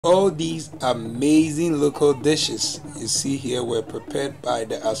All these amazing local dishes you see here were prepared by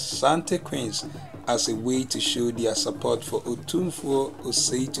the Ashanti Queens as a way to show their support for Otumfuo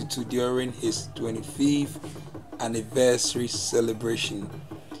Osei Tutu during his 25th anniversary celebration.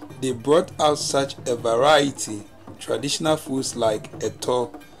 They brought out such a variety, traditional foods like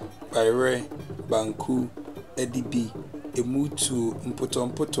eto, baire, banku, edibi, emutu,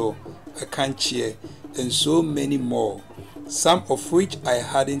 mpotompoto, akanchie, and so many more, some of which I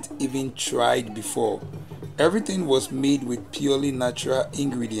hadn't even tried before. Everything was made with purely natural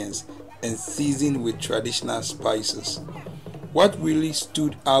ingredients and seasoned with traditional spices. What really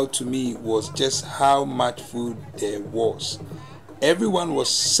stood out to me was just how much food there was. Everyone was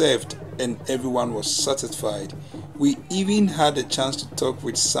served and everyone was satisfied. We even had a chance to talk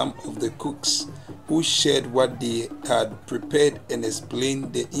with some of the cooks who shared what they had prepared and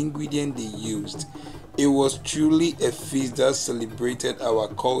explained the ingredient they used. It was truly a feast that celebrated our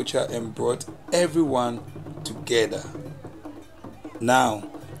culture and brought everyone together. Now,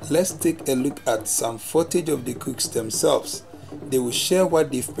 let's take a look at some footage of the cooks themselves. They will share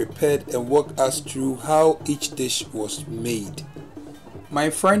what they've prepared and walk us through how each dish was made. My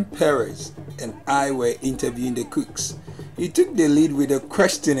friend Perez and I were interviewing the cooks. He took the lead with a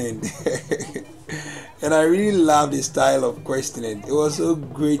questioning. And I really loved the style of questioning. It was a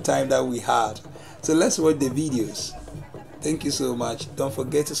great time that we had. So let's watch the videos. Thank you so much. Don't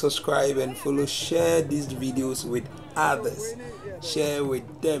forget to subscribe and follow. Share these videos with others. Share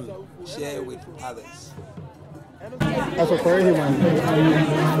with them. Share with others. That's for him.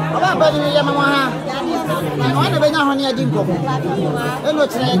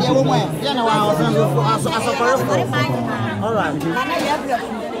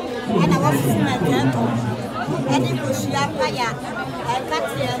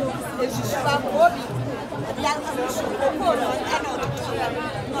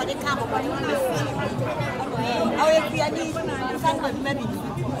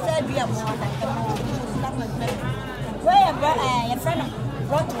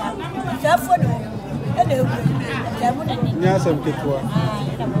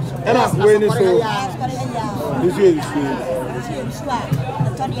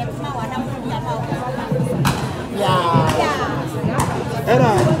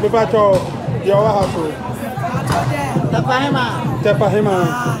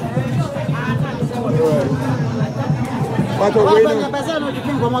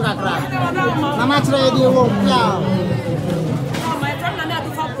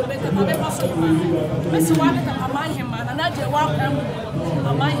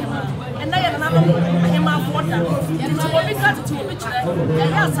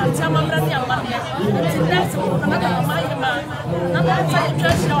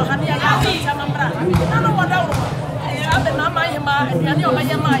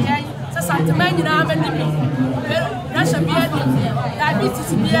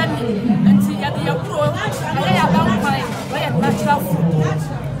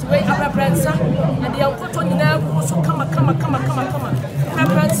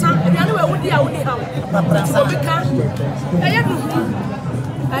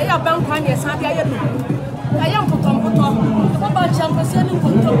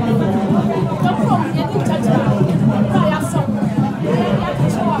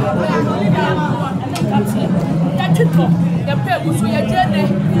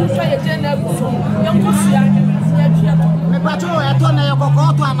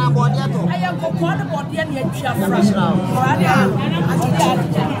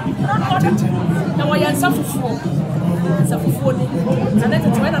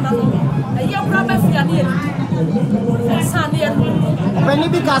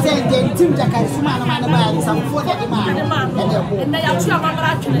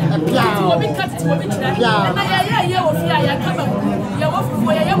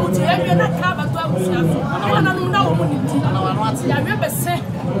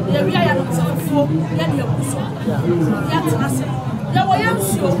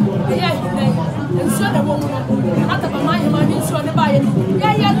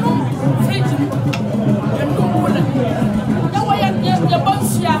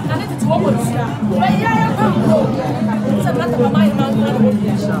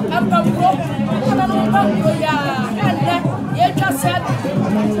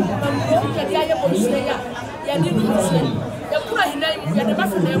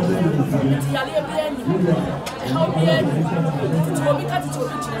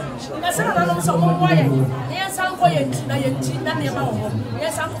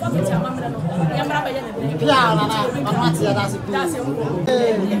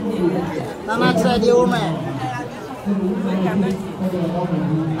 Nana Traditional Food.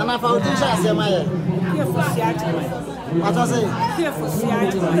 And I found this as a Maya. What was it? Here for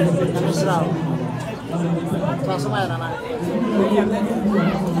Seattle.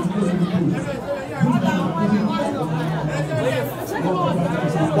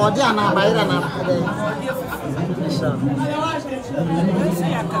 Body and I buy it and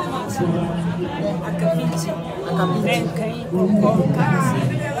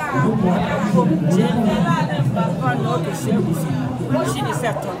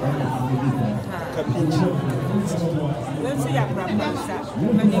let's see a proposal.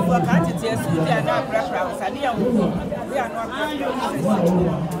 When you work at it, yes, we are not proposals. We are not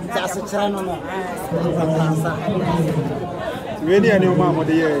proposals. that's a channel. Really, I know Mamma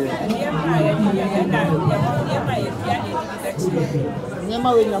the year.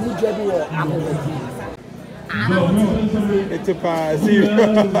 Never when I'm with you. It's a pass.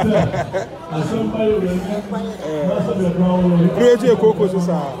 Project Coco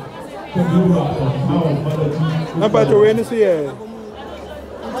Society. Number 2 when is here?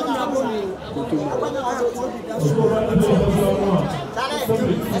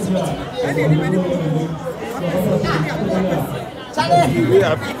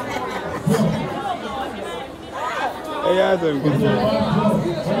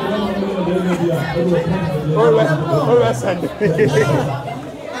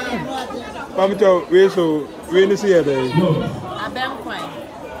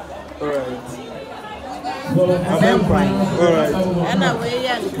 Alright. And away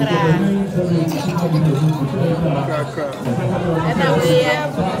and cry. And away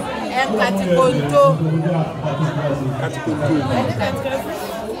and Caticonto.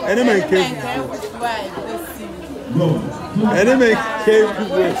 Enemy came. Enemy came.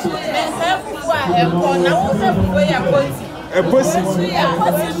 A pussy.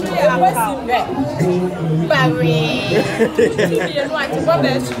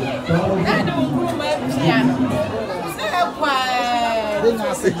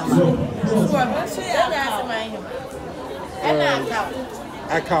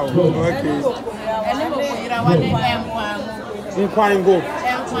 Inquiring go.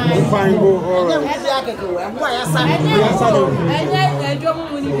 All right.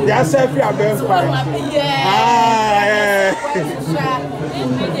 Yes, if you are best friend. Ah, yeah.